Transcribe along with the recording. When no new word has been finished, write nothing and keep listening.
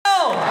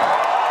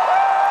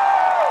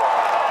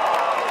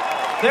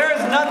There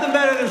is nothing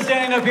better than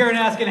standing up here and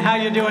asking how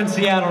you doing in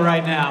Seattle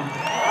right now.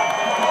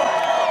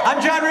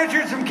 I'm John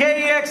Richards from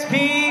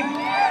KEXP.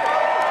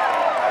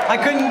 I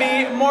couldn't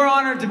be more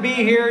honored to be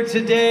here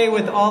today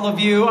with all of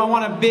you. I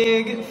want a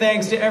big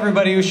thanks to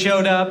everybody who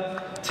showed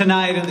up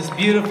tonight in this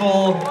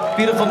beautiful,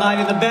 beautiful night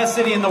in the best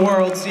city in the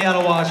world,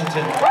 Seattle,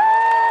 Washington.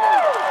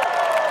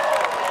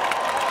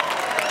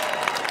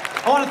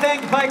 I want to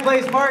thank the Pike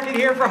Place Market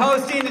here for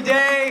hosting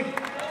today,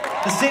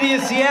 the city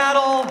of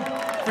Seattle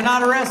for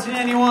not arresting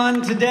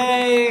anyone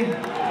today,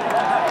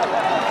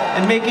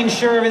 and making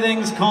sure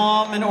everything's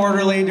calm and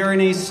orderly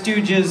during a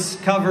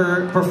Stooges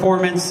cover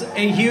performance.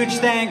 A huge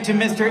thank to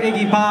Mr.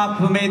 Iggy Pop,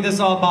 who made this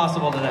all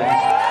possible today.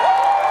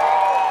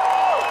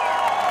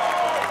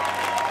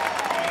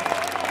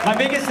 My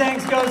biggest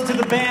thanks goes to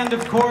the band,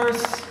 of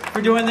course,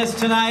 for doing this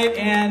tonight.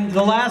 And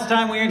the last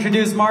time we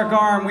introduced Mark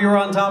Arm, we were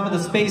on top of the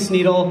Space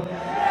Needle.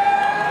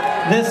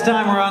 This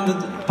time we're on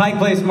the Pike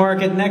Place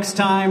Market. Next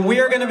time we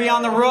are going to be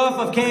on the roof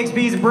of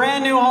KEXP's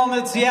brand new home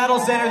at Seattle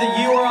Center that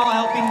you are all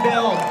helping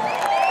build.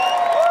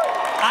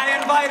 I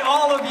invite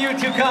all of you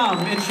to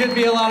come. It should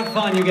be a lot of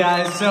fun, you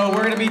guys. So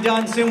we're going to be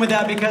done soon with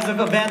that because of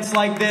events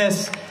like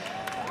this.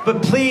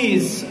 But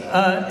please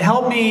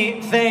help me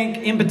thank,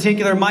 in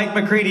particular, Mike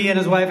McCready and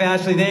his wife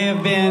Ashley. They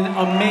have been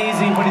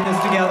amazing putting this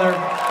together.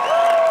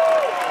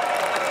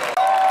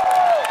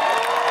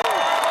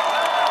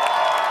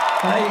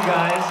 Hi, you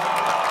guys.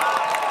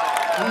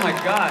 Oh my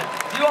God.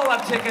 Do you all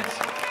have tickets?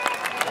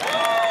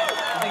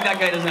 I think that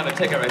guy doesn't have a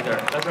ticket right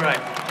there. That's all right.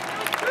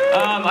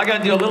 I got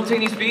to do a little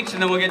teeny speech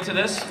and then we'll get to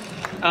this.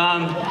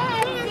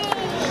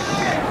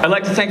 I'd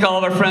like to thank all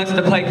of our friends at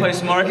the Pike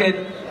Place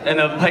Market and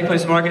the Pike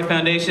Place Market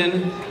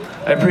Foundation.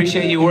 I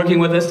appreciate you working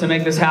with us to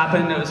make this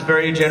happen. It was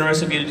very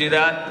generous of you to do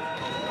that.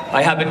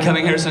 I have been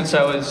coming here since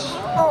I was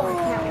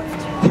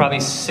probably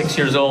 6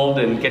 years old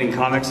and getting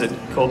comics at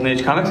Golden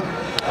Age Comics.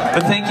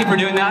 But thank you for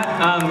doing that.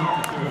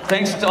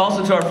 Thanks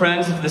also to our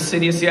friends at the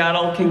City of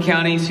Seattle, King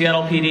County,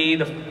 Seattle PD,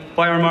 the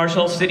Fire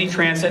Marshal, City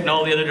Transit, and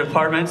all the other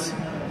departments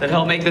that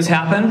helped make this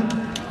happen.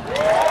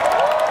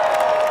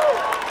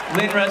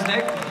 Lynn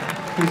Resnick,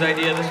 whose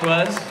idea this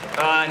was,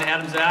 and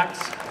Adam Zaks.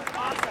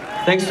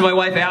 Thanks to my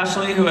wife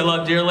Ashley, who I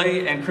love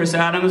dearly, and Chris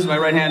Adams, my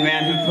right-hand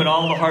man, who put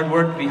all the hard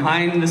work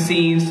behind the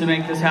scenes to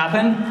make this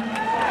happen.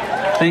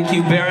 Thank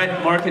you,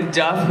 Barrett, Mark, and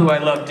Duff, who I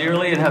love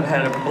dearly and have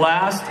had a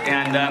blast.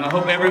 And I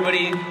hope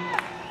everybody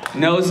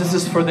knows this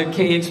is for the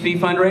KEXP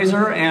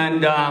fundraiser,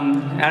 and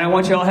I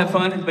want you all to have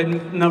fun, but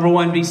number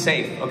one, be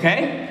safe,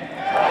 okay?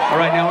 All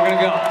right, now we're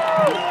gonna go.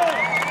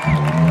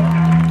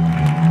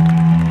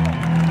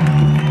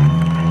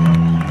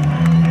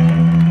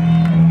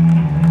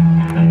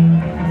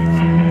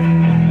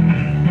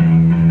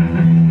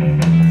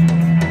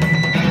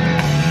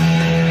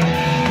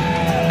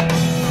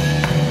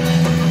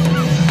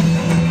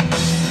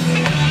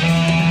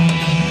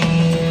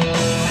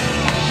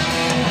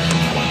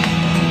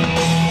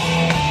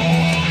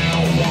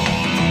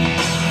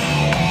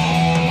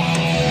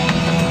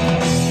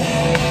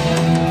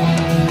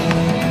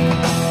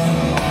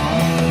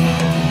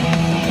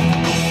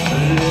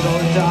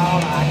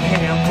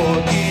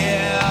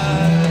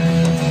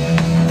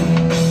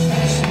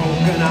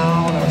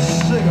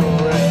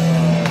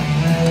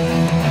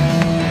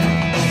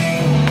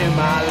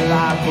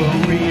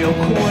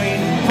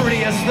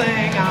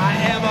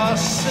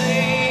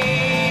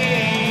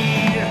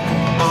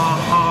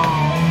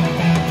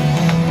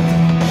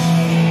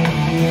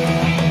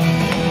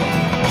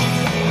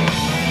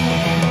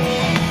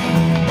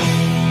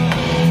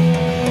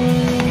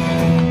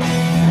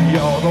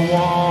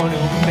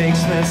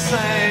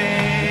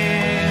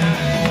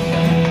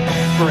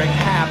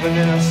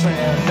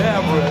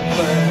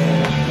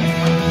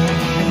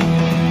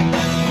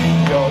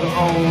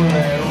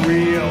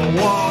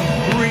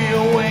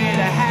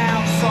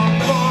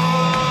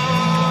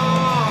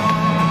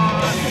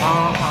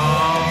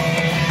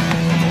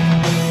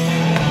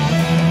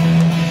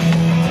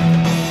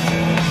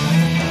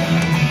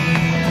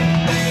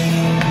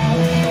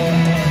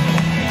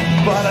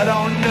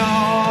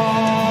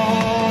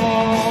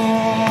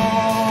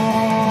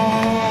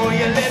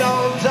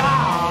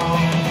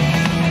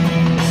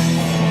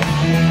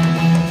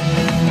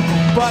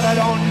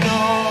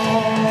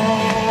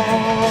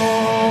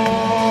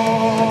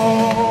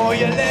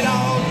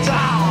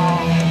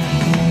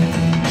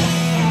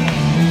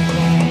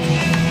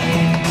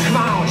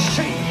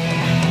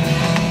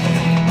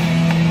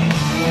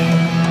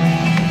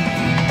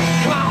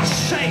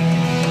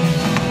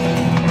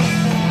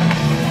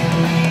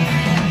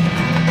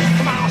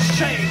 Come on,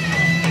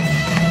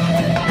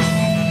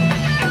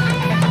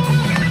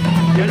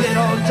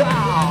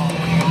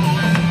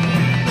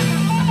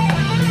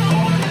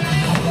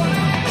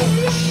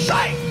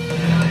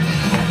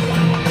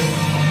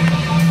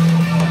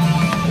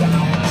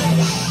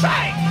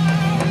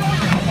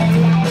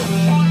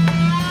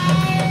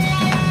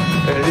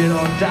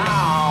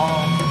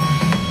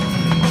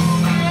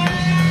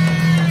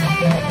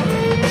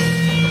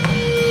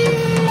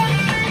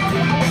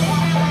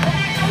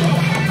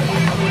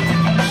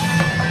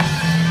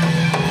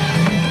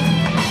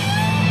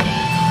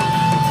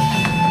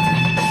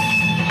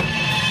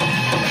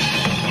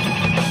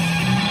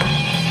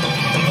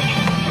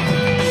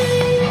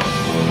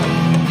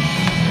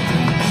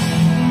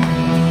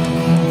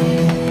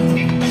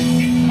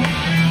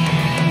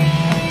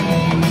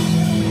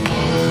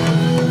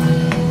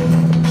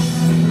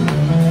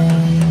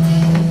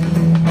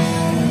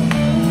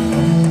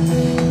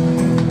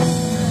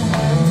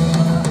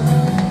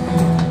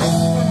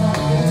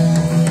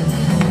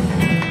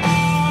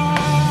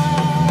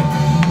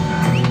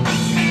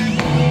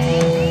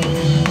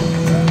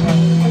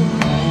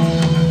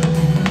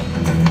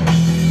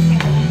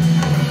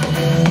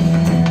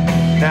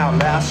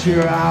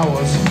 year I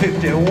was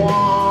 51.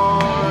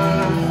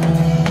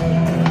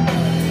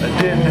 I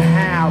didn't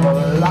have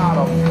a lot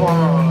of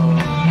fun.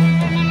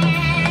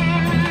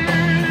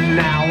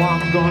 Now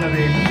I'm gonna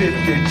be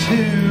 52.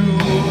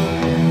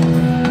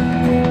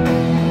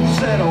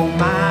 Said, oh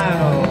my,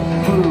 oh,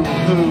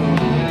 boo-hoo.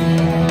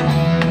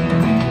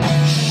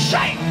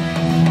 Shake!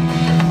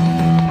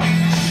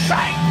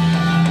 Shake!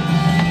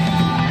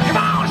 Come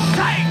on,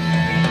 shake!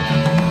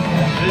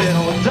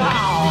 Little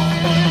doll.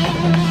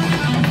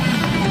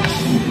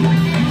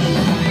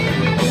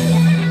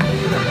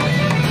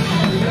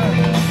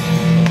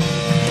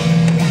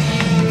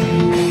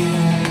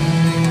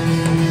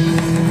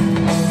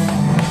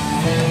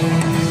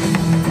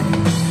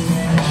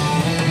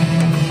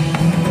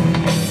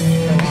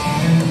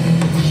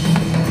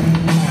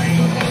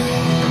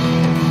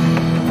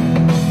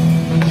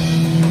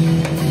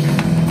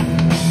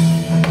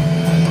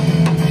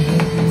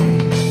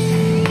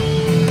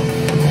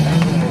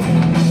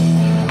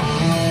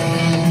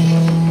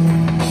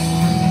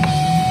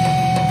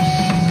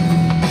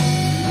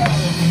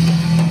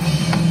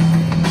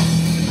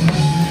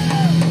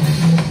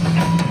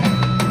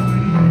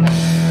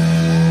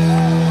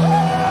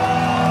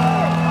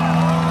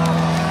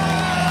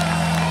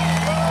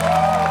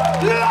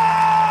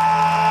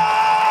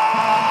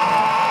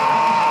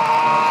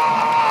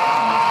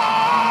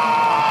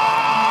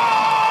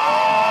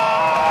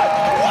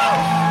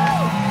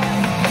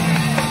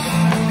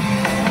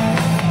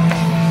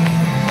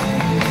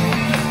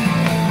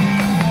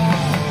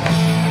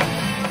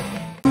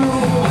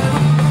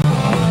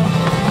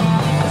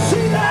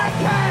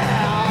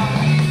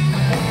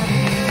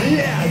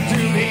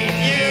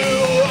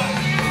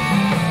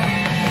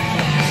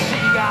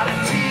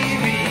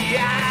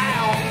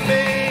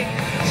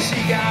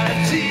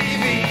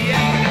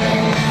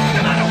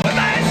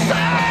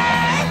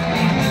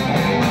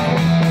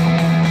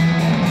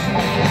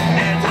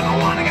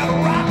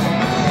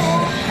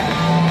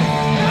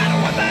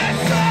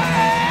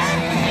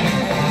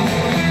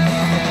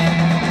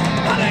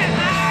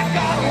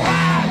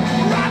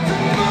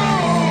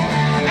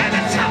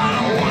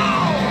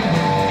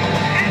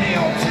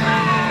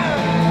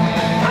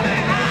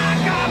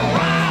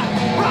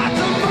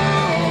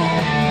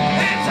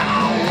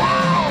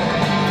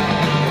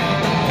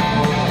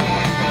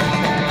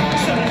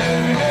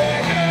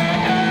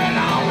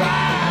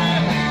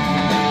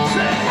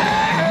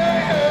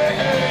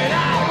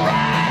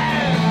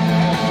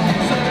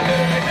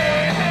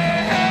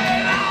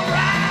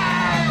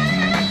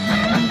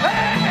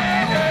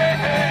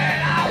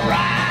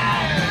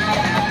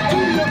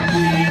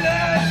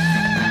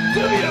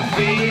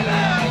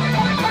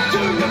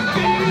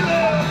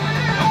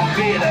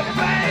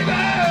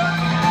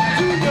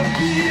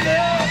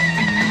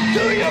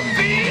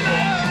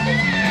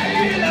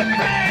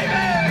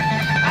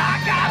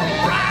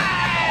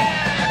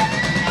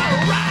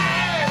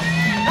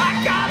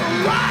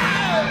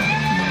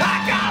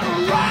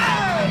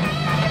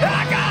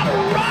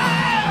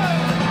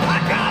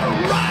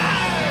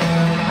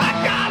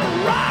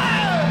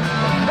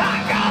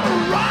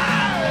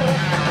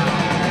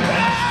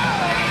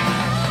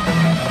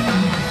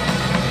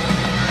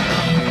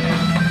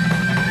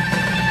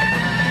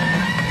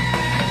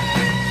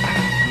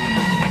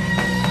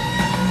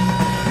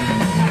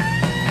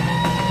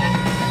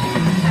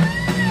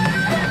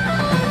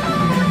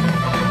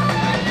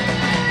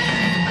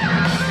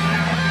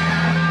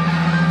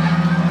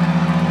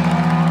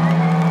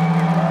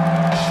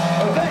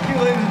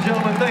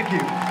 Thank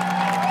you.